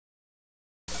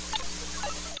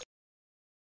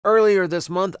Earlier this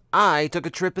month, I took a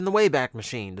trip in the Wayback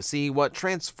Machine to see what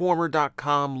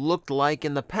Transformer.com looked like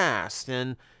in the past,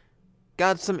 and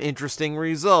got some interesting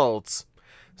results.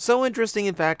 So interesting,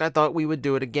 in fact, I thought we would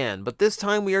do it again, but this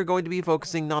time we are going to be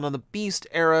focusing not on the Beast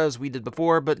era as we did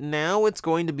before, but now it's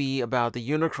going to be about the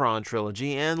Unicron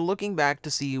trilogy and looking back to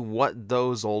see what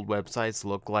those old websites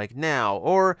look like now,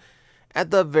 or at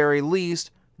the very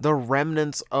least, the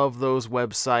remnants of those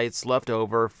websites left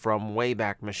over from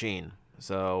Wayback Machine.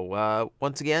 So,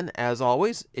 once again, as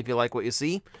always, if you like what you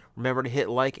see, remember to hit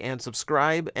like and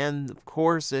subscribe, and of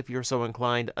course, if you're so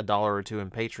inclined, $1 or $2 in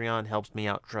Patreon helps me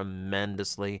out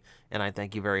tremendously, and I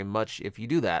thank you very much if you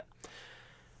do that.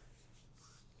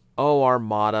 Oh,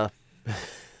 Armada.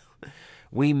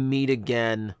 We meet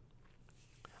again.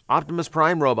 Optimus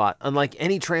Prime robot, unlike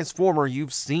any Transformer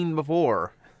you've seen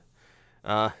before.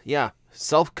 Yeah,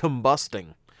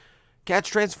 self-combusting.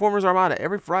 Catch Transformers Armada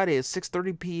every Friday at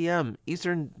 6:30 p.m.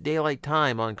 Eastern Daylight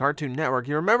Time on Cartoon Network.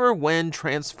 You remember when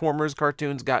Transformers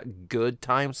cartoons got good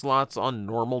time slots on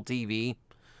normal TV?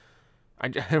 I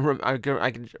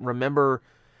can remember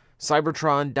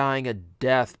Cybertron dying a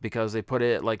death because they put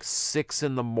it at like 6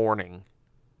 in the morning.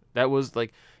 That was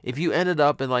like, if you ended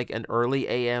up in like an early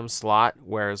AM slot,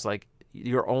 whereas like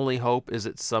your only hope is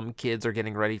that some kids are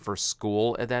getting ready for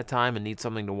school at that time and need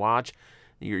something to watch,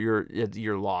 you're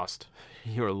lost.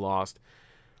 You're lost.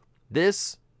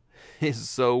 This is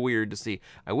so weird to see.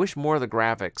 I wish more of the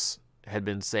graphics had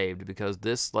been saved because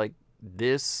this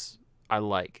I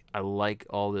like. I like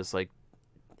all this like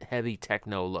heavy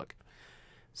techno look.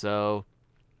 So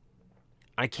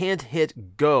I can't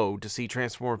hit go to see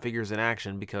Transform figures in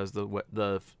action because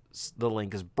the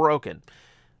link is broken.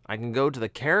 I can go to the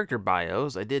character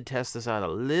bios. I did test this out a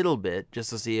little bit just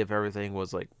to see if everything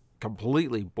was like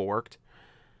completely borked.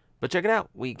 But check it out.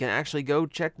 We can actually go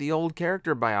check the old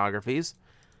character biographies.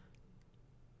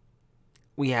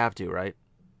 We have to, right?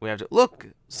 We have to. Look,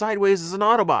 Sideways is an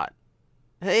Autobot.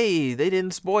 Hey, they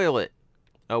didn't spoil it.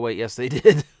 Oh, wait, yes, they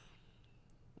did.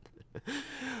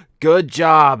 Good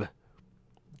job.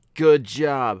 Good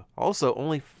job. Also,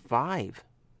 only 5.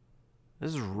 This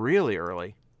is really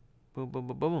early. Boom, boom,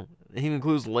 boom, boom. It even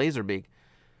includes Laserbeak.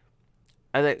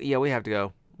 I think, yeah, we have to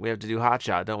go. We have to do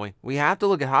Hotshot, don't we? We have to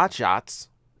look at Hotshots.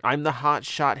 I'm the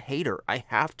Hotshot hater. I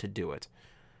have to do it.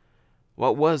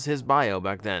 What was his bio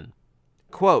back then?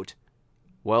 Quote,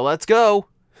 well, let's go.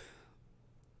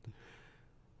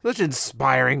 Such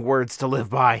inspiring words to live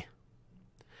by.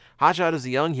 Hotshot is a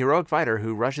young, heroic fighter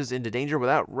who rushes into danger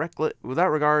without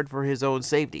regard for his own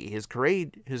safety.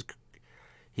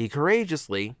 He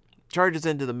courageously charges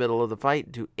into the middle of the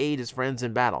fight to aid his friends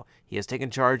in battle. He has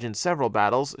taken charge in several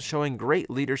battles, showing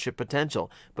great leadership potential,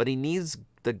 but he needs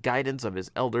the guidance of his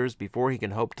elders before he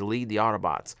can hope to lead the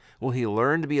Autobots. Will he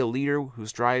learn to be a leader who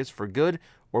strives for good,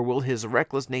 or will his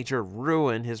reckless nature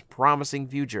ruin his promising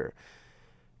future?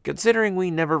 Considering we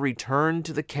never returned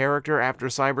to the character after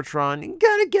Cybertron, you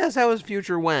gotta guess how his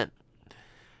future went.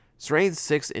 Strength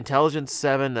 6, Intelligence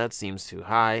 7, that seems too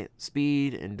high.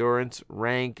 Speed, Endurance,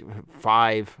 Rank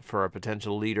 5 for a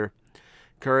potential leader.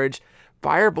 Courage,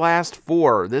 Fire Blast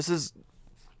 4. This is...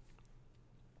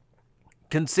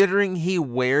 Considering he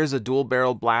wears a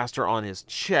dual-barreled blaster on his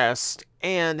chest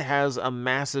and has a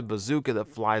massive bazooka that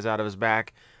flies out of his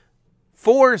back,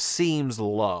 4 seems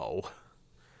low.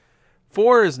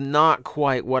 4 is not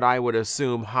quite what I would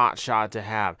assume Hotshot to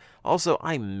have. Also,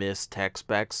 I miss tech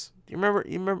specs. You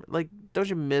remember, like, don't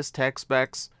you miss tech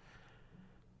specs?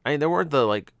 I mean, they weren't the,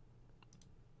 like,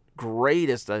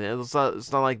 greatest. It's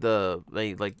not like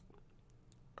like,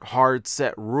 hard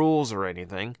set rules or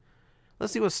anything.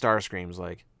 Let's see what Starscream's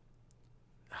like.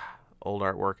 Old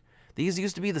artwork. These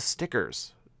used to be the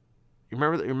stickers.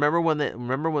 Remember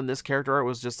when this character art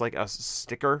was just like a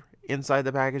sticker inside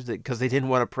the package because they didn't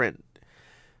want to print.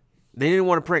 They didn't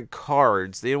want to print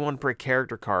cards. They didn't want to print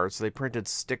character cards, so they printed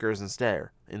stickers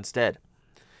instead.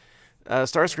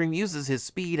 Starscream uses his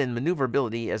speed and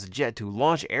maneuverability as a jet to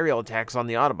launch aerial attacks on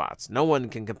the Autobots. No one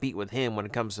can compete with him when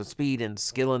it comes to speed and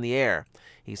skill in the air.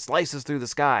 He slices through the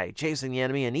sky, chasing the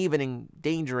enemy and even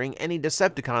endangering any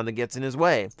Decepticon that gets in his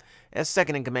way. As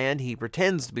second in command, he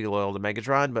pretends to be loyal to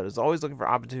Megatron, but is always looking for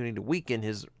opportunity to weaken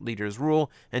his leader's rule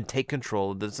and take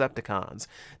control of the Decepticons.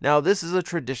 Now, this is a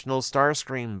traditional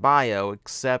Starscream bio,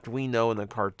 except we know in the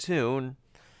cartoon,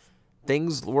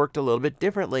 things worked a little bit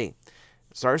differently.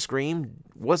 Starscream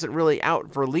wasn't really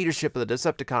out for leadership of the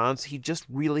Decepticons, he just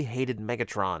really hated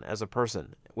Megatron as a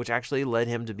person, which actually led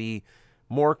him to be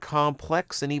more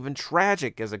complex and even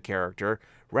tragic as a character,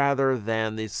 rather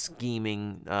than the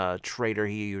scheming traitor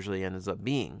he usually ends up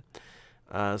being.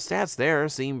 Stats there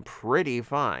seem pretty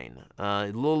fine. A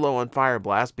little low on Fire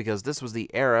Blast because this was the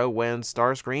era when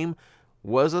Starscream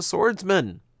was a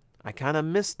swordsman. I kind of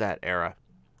missed that era.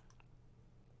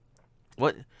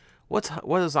 What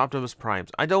is Optimus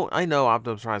Prime's? I know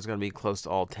Optimus Prime is going to be close to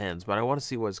all 10s, but I want to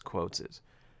see what his quotes is.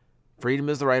 Freedom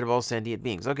is the right of all sentient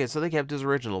beings. Okay, so they kept his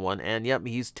original one, and yep,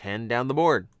 he's 10 down the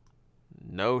board.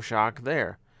 No shock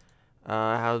there.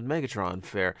 How's Megatron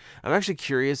fare? I'm actually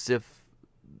curious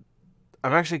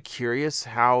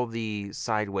how the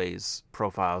sideways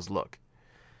profiles look.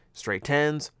 Straight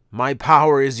 10s. My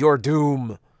power is your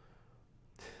doom.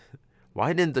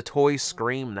 Why didn't the toy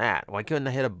scream that? Why couldn't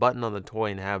I hit a button on the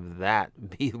toy and have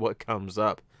that be what comes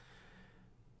up?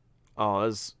 Oh,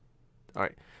 that's...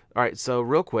 Alright. Alright, so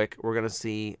real quick, we're going to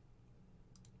see...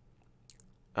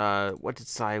 what did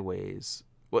sideways...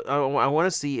 I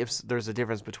want to see if there's a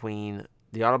difference between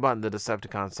the Autobot and the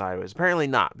Decepticon sideways. Apparently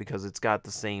not, because it's got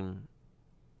the same...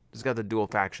 It's got the dual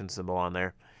faction symbol on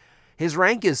there. His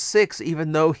rank is 6,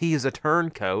 even though he's a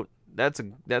turncoat. That's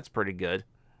pretty good.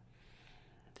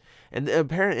 And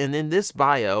in this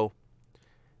bio,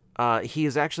 he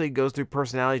actually goes through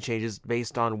personality changes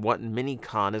based on what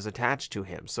minicon is attached to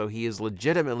him. So he is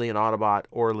legitimately an Autobot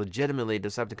or legitimately a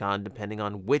Decepticon, depending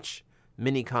on which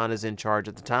minicon is in charge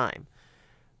at the time.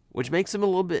 Which makes him a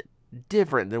little bit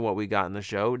different than what we got in the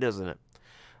show, doesn't it?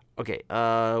 Okay,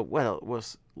 what else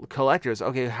was collectors?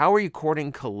 Okay, how are you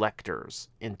courting collectors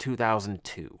in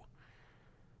 2002?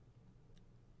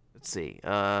 Let's see.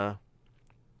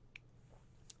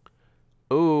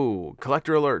 Oh,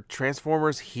 collector alert.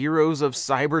 Transformers Heroes of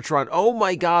Cybertron. Oh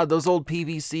my god, those old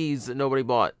PVCs that nobody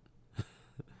bought.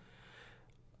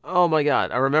 Oh my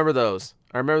god, I remember those.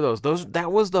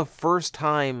 That was the first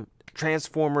time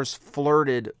Transformers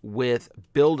flirted with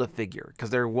Build-A-Figure, because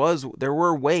there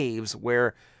were waves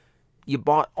where you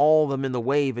bought all of them in the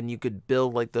wave and you could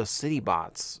build like the city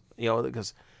bots, you know,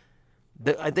 because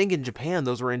I think in Japan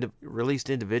those were released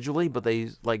individually, but they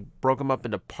like broke them up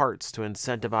into parts to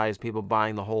incentivize people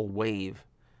buying the whole wave.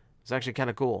 It's actually kind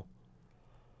of cool.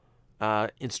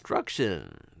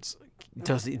 Instructions.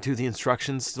 Do the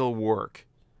instructions still work?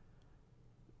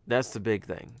 That's the big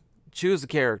thing. Choose the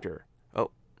character. Oh.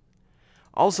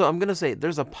 Also, I'm going to say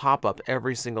there's a pop-up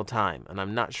every single time, and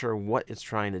I'm not sure what it's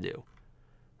trying to do.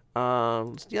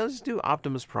 Let's do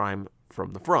Optimus Prime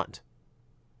from the front.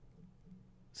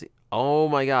 See, oh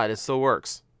my god, it still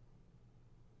works.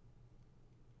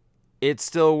 It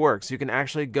still works. You can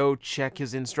actually go check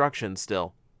his instructions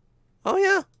still. Oh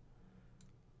yeah.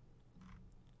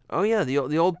 Oh yeah, the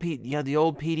old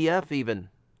PDF even.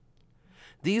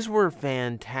 These were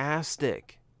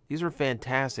fantastic. These were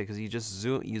fantastic because you just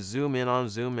zoom in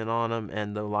on them,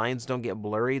 and the lines don't get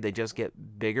blurry. They just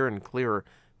get bigger and clearer.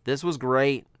 This was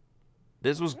great.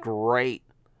 This was great.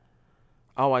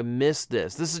 Oh, I missed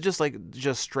this. This is just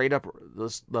straight up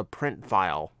the print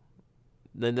file.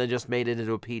 Then they just made it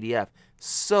into a PDF.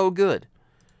 So good.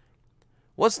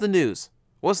 What's the news?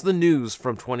 What's the news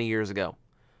from 20 years ago?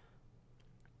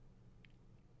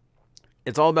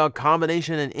 It's all about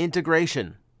combination and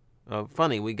integration.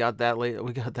 Funny, we got that late.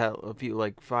 We got that a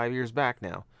few 5 years back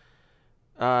now.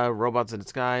 Robots in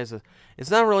disguise. It's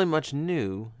not really much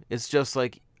new. It's just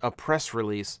like a press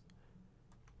release.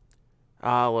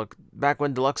 Look, back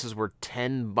when deluxes were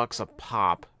 $10 a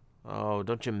pop. Oh,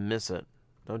 don't you miss it?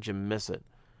 Don't you miss it?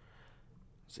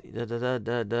 See,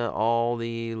 all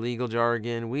the legal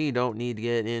jargon we don't need to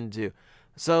get into.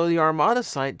 So the Armada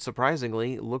site,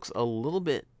 surprisingly, looks a little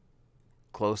bit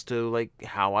close to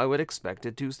how I would expect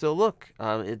it to still look.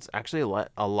 It's actually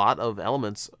a lot of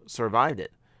elements survived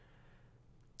it.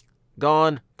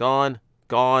 Gone, gone,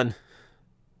 gone.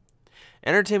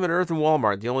 Entertainment Earth and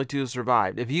Walmart, the only two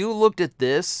survived. If you looked at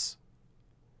this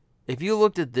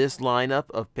lineup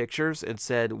of pictures and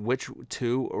said which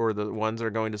two are the ones that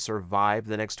are going to survive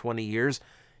the next 20 years,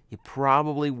 you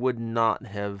probably would not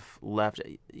have left.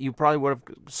 You probably would have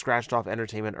scratched off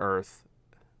Entertainment Earth,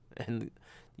 and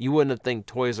you wouldn't have think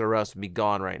Toys R Us would be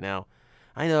gone right now.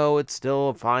 I know it's still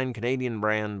a fine Canadian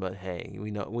brand, but hey, we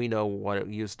know what it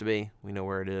used to be. We know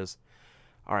where it is.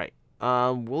 All right.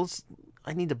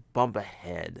 I need to bump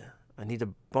ahead.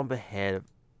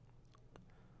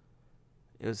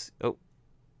 It was... Oh.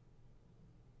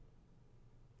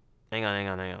 Hang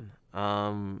on.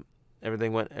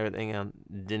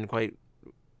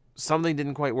 Something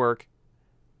didn't quite work.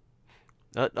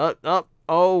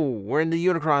 Oh, we're in the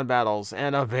Unicron battles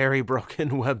and a very broken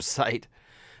website.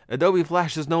 Adobe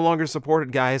Flash is no longer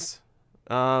supported, guys.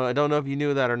 I don't know if you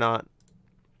knew that or not.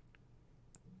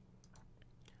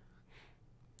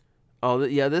 Oh,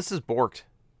 yeah, this is borked.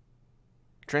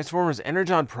 Transformers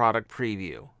Energon product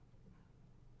preview.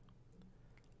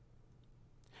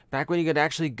 Back when you could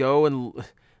actually go and...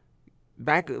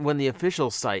 Back when the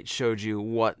official site showed you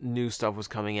what new stuff was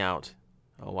coming out.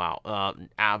 Oh, wow.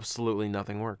 Absolutely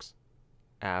nothing works.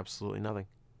 Absolutely nothing.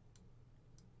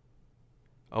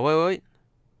 Oh, wait.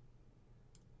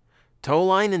 Tow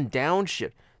line and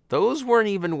downshift. Those weren't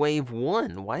even wave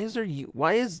 1. Why is this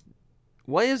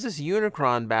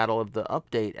Unicron battle of the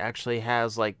update actually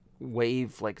has like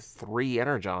wave like 3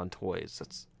 Energon toys?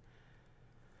 That's...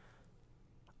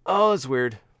 Oh, that's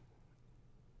weird.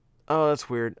 Oh, that's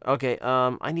weird. Okay,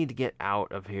 I need to get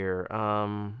out of here.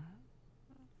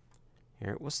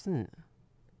 Here, what's the...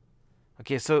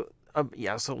 Okay, so,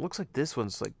 yeah, so it looks like this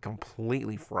one's, like,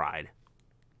 completely fried.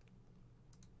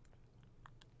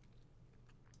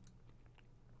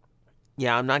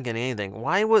 Yeah, I'm not getting anything.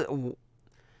 Why would...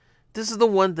 This is the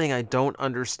one thing I don't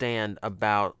understand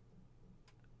about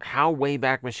how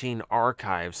Wayback Machine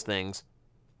archives things.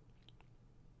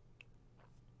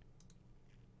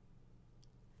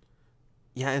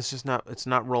 Yeah, it's just not... It's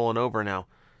not rolling over now.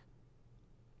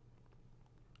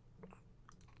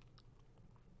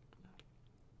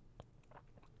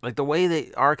 Like, the way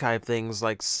they archive things,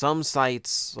 like, some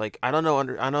sites, like, I don't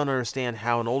understand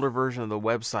how an older version of the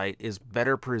website is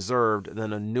better preserved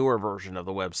than a newer version of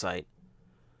the website.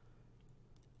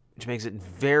 Which makes it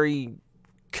very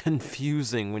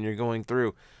confusing when you're going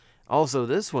through. Also,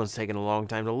 this one's taking a long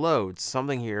time to load.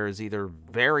 Something here is either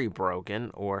very broken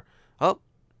or... Oh,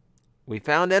 we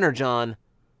found Energon.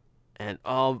 And,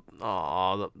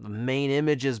 the main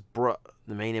image is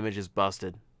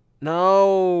busted.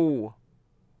 No!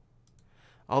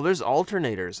 Oh, there's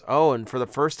alternators. Oh, and for the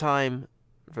first time,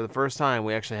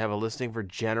 we actually have a listing for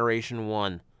Generation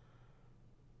 1.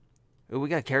 Ooh, we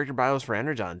got character bios for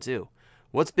Energon, too.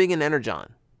 What's big in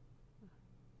Energon?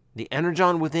 The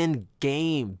Energon within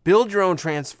game. Build your own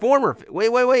transformer.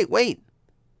 Wait.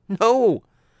 No!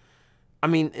 I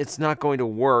mean, it's not going to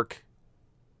work.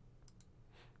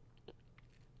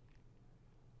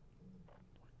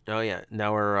 Oh, yeah.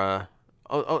 Now we're,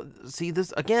 see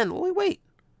this again. Wait.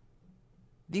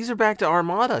 These are back to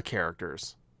Armada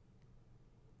characters.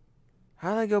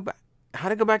 How did I go back? How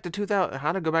to go back to 2000?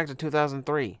 How to go back to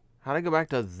 2003? How to go back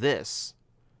to this?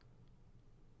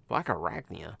 Black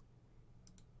Arachnia.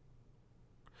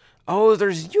 Oh,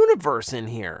 there's Universe in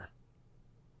here.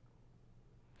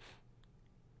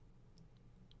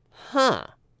 Huh.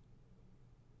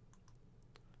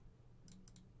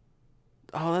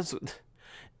 Oh, that's...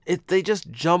 They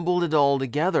just jumbled it all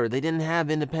together. They didn't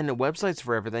have independent websites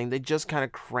for everything. They just kind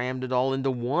of crammed it all into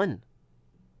one.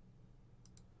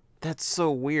 That's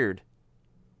so weird.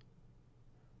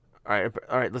 All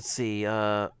right, let's see.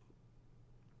 Look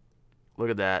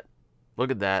at that. Look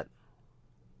at that.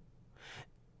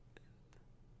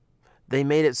 They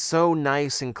made it so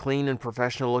nice and clean and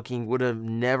professional looking. Would have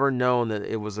never known that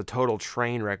it was a total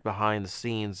train wreck behind the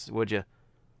scenes, would you?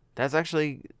 That's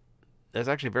actually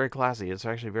very classy. It's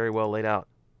actually very well laid out.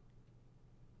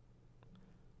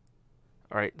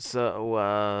 All right,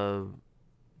 so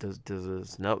does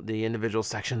this? Nope, the individual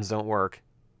sections don't work.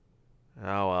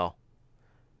 Oh well.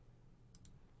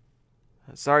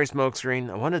 Sorry, Smokescreen.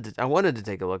 I wanted to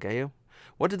take a look at you.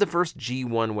 What did the first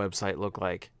G1 website look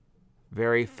like?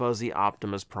 Very fuzzy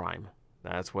Optimus Prime.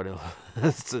 That's what it.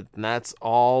 That's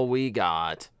all we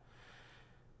got.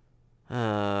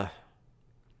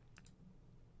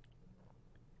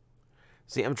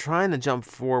 See, I'm trying to jump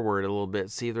forward a little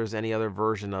bit, see if there's any other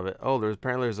version of it. Oh,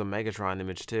 apparently there's a Megatron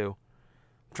image too.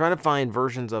 I'm trying to find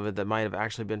versions of it that might have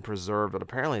actually been preserved, but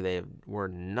apparently they were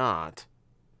not.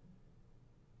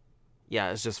 Yeah,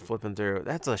 it's just flipping through.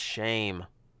 That's a shame.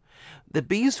 The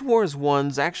Beast Wars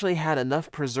ones actually had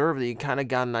enough preserved that you kind of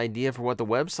got an idea for what the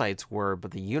websites were,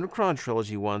 but the Unicron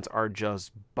Trilogy ones are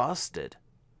just busted.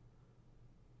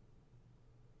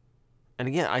 And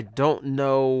again, I don't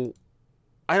know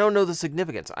the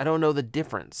significance. I don't know the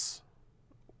difference.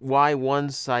 Why one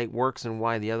site works and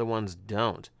why the other ones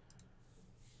don't.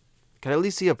 Can I at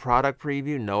least see a product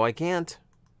preview? No, I can't.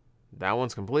 That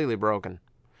one's completely broken.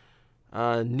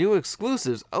 New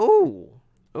exclusives. Oh,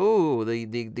 the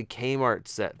Kmart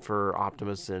set for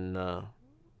Optimus and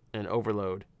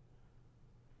Overload.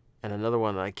 And another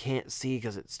one that I can't see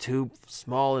because it's too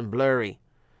small and blurry.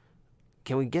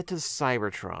 Can we get to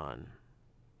Cybertron?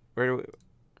 Where do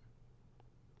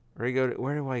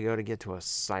I go to get to a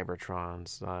Cybertron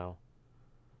style?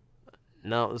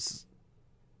 No, this is...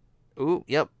 Ooh,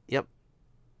 yep.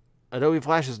 Adobe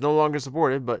Flash is no longer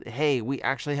supported, but hey, we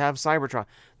actually have Cybertron.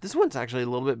 This one's actually a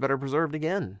little bit better preserved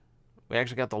again. We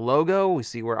actually got the logo. We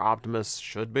see where Optimus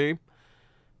should be.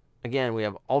 Again, we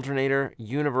have Alternator,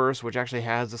 Universe, which actually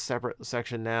has a separate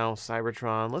section now.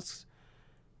 Cybertron.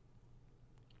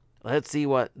 Let's see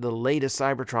what the latest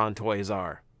Cybertron toys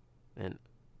are. And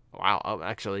wow, I'm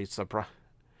actually surprised.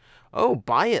 Oh,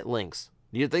 buy it links.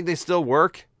 Do you think they still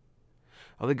work?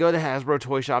 Oh, they go to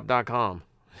HasbroToyShop.com.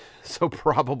 So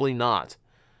probably not.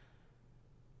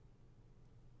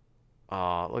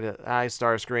 Oh, look at that.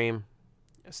 Starscream.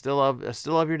 I still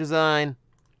love your design.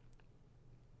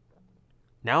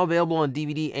 Now available on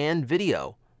DVD and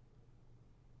video.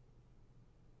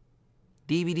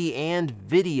 DVD and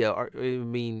video. I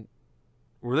mean,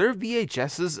 were there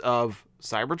VHSs of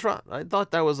Cybertron? I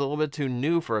thought that was a little bit too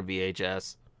new for a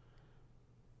VHS.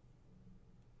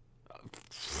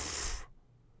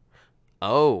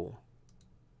 Oh.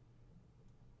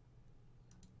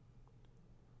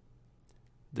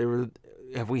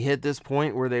 Have we hit this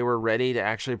point where they were ready to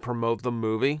actually promote the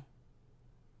movie?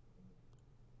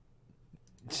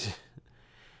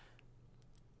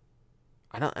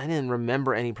 I didn't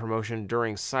remember any promotion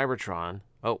during Cybertron.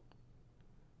 Oh.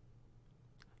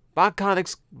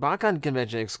 BotCon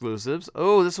convention exclusives.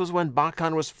 Oh, this was when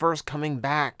BotCon was first coming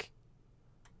back.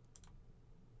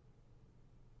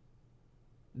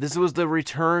 This was the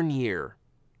return year.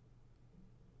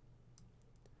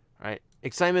 Alright.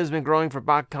 Excitement has been growing for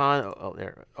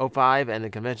BotCon 05, and the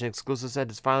convention exclusive set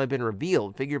has finally been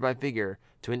revealed, figure by figure,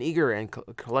 to an eager and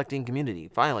collecting community.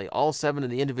 Finally, all 7 of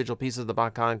the individual pieces of the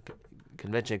BotCon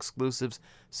convention exclusives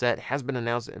set has been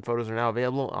announced, and photos are now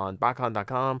available on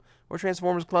BotCon.com or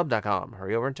TransformersClub.com.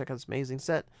 Hurry over and check out this amazing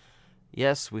set.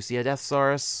 Yes, we see a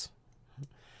Deathsaurus.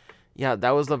 Yeah,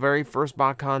 that was the very first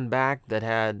BotCon back that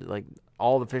had like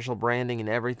all the official branding and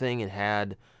everything. It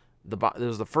had it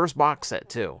was the first box set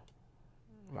too.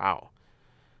 Wow.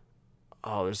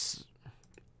 Oh,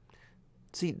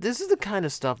 see, this is the kind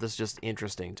of stuff that's just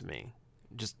interesting to me.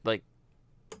 Just like,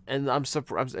 and I'm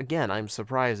surprised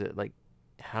at like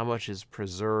how much is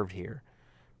preserved here.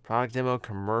 Product demo,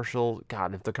 commercial.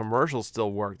 God, if the commercials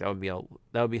still work, that would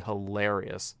be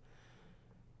hilarious.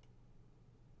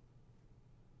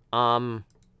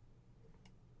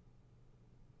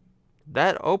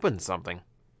 That opened something.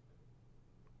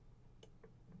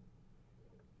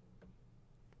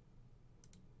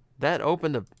 That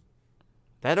opened an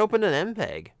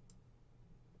MPEG.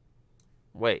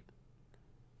 Wait.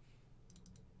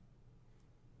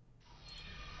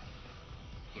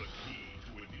 The key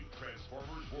to a new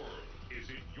Transformers world is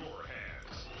in your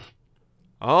hands.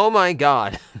 Oh my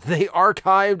god. They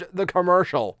archived the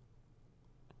commercial.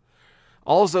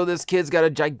 Also, this kid's got a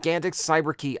gigantic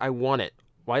cyber key. I want it.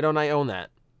 Why don't I own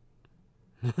that?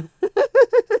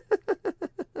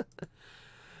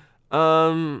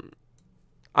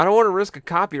 I don't want to risk a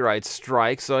copyright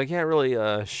strike, so I can't really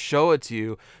show it to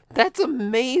you. That's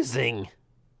amazing.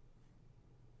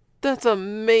 That's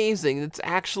amazing. It's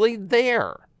actually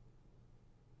there.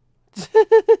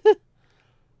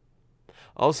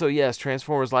 Also, yes,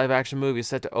 Transformers live action movie is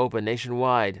set to open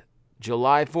nationwide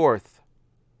July 4th,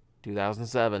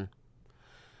 2007.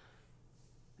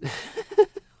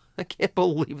 I can't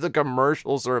believe the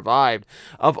commercial survived.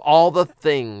 Of all the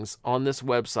things on this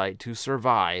website to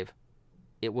survive,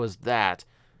 it was that.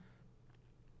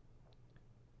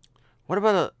 What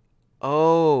about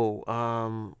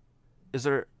is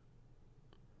there...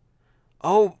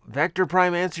 Oh, Vector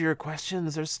Prime, answer your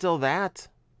questions. There's still that.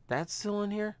 That's still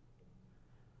in here?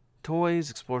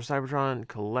 Toys, Explore Cybertron,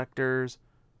 Collectors,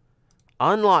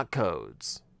 Unlock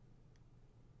Codes.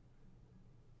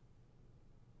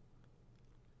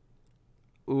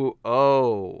 Ooh,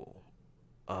 oh.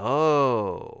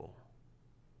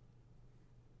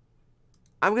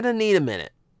 I'm gonna need a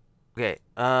minute. Okay,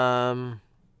 so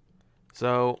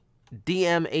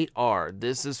DM8R,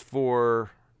 this is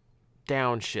for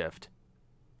downshift.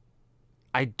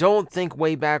 I don't think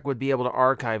Wayback would be able to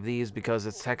archive these because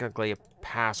it's technically a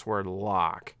password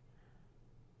lock.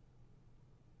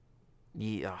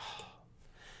 Yeah.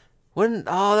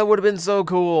 That would have been so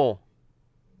cool.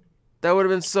 That would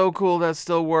have been so cool that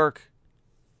still work.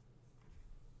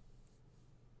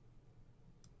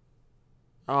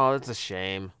 Oh, that's a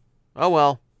shame. Oh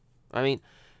well. I mean,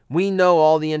 we know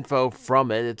all the info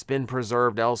from it. It's been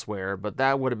preserved elsewhere, but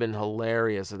that would have been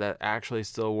hilarious if that actually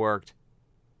still worked.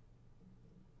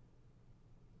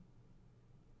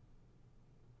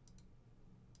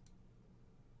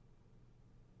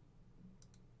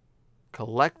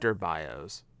 Collector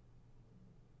bios.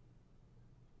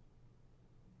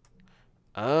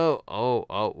 Oh,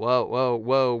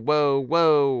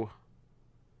 whoa.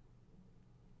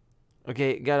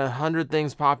 Okay, got 100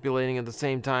 things populating at the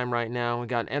same time right now. We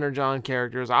got Energon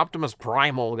characters. Optimus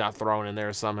Primal got thrown in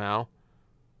there somehow.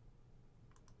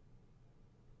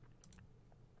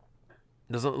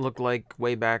 Doesn't look like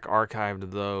Wayback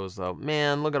archived those, though.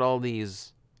 Man, look at all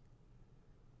these.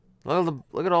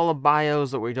 Look at all the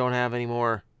bios that we don't have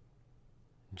anymore.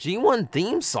 G1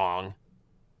 theme song.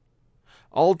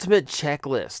 Ultimate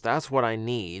checklist. That's what I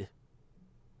need.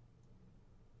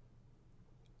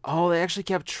 Oh, they actually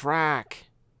kept track.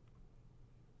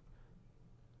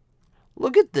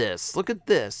 Look at this. Look at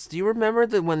this. Do you remember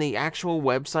that when the actual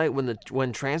website,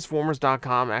 when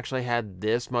Transformers.com actually had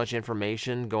this much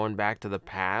information going back to the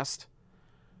past?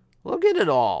 Look at it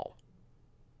all.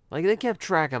 Like, they kept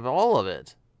track of all of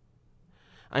it.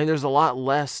 I mean, there's a lot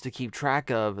less to keep track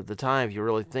of at the time if you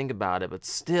really think about it, but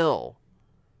still,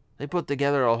 they put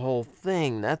together a whole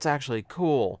thing. That's actually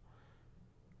cool.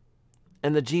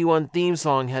 And the G1 theme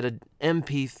song had an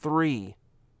MP3.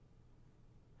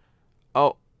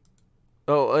 Oh,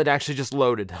 it actually just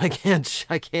loaded. I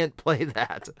can't play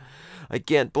that. I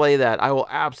can't play that. I will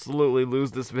absolutely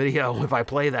lose this video if I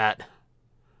play that.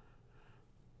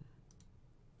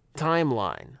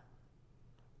 Timeline.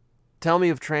 Tell me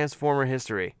of Transformer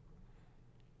history.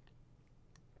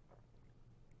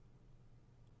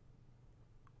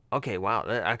 Okay, wow,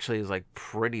 that actually is like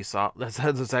pretty soft.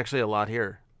 That's actually a lot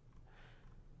here.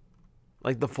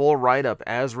 Like the full write-up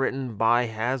as written by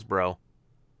Hasbro.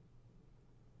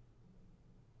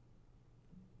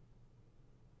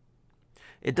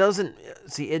 It doesn't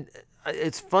see it.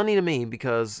 It's funny to me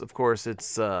because, of course,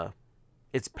 it's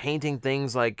painting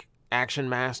things like Action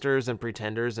Masters and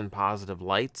Pretenders in positive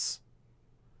lights.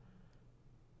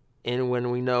 And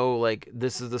when we know, like,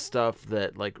 this is the stuff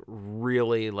that, like,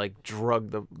 really, like,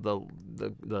 drug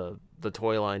the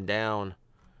toy line down.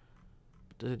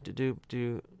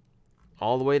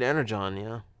 All the way to Energon,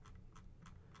 yeah.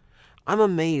 I'm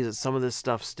amazed that some of this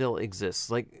stuff still exists.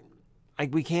 Like,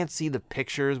 we can't see the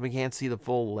pictures, we can't see the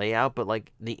full layout, but,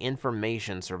 like, the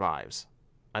information survives.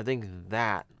 I think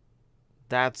that's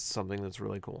something that's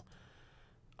really cool.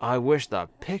 I wish the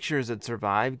pictures had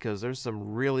survived, because there's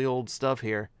some really old stuff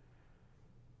here.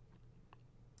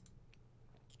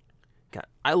 God,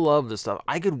 I love this stuff.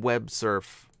 I could web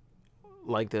surf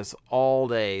like this all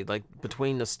day, like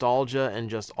between nostalgia and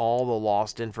just all the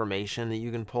lost information that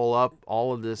you can pull up.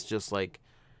 All of this just like,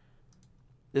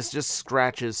 this just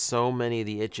scratches so many of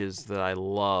the itches that I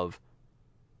love.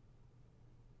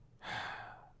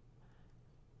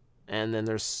 And then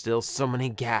there's still so many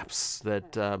gaps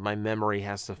that my memory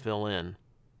has to fill in.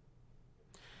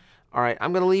 Alright,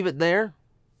 I'm going to leave it there.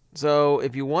 So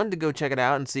if you wanted to go check it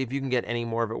out and see if you can get any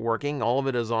more of it working, all of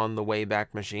it is on the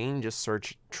Wayback machine. Just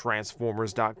search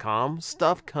Transformers.com.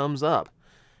 Stuff comes up.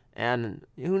 And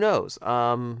who knows?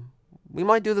 We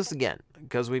might do this again,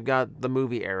 because we've got the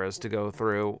movie eras to go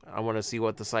through. I want to see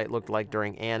what the site looked like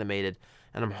during animated.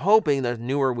 And I'm hoping the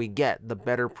newer we get, the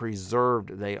better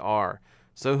preserved they are.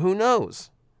 So who knows?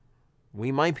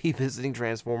 We might be visiting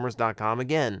Transformers.com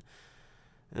again.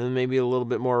 And maybe a little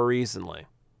bit more recently.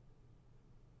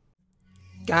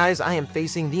 Guys, I am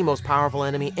facing the most powerful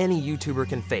enemy any YouTuber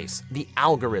can face, the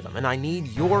algorithm, and I need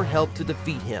your help to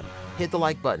defeat him. Hit the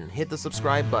like button, hit the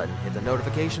subscribe button, hit the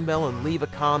notification bell, and leave a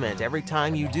comment. Every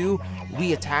time you do,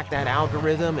 we attack that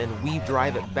algorithm and we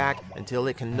drive it back until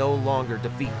it can no longer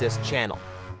defeat this channel.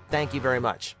 Thank you very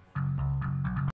much.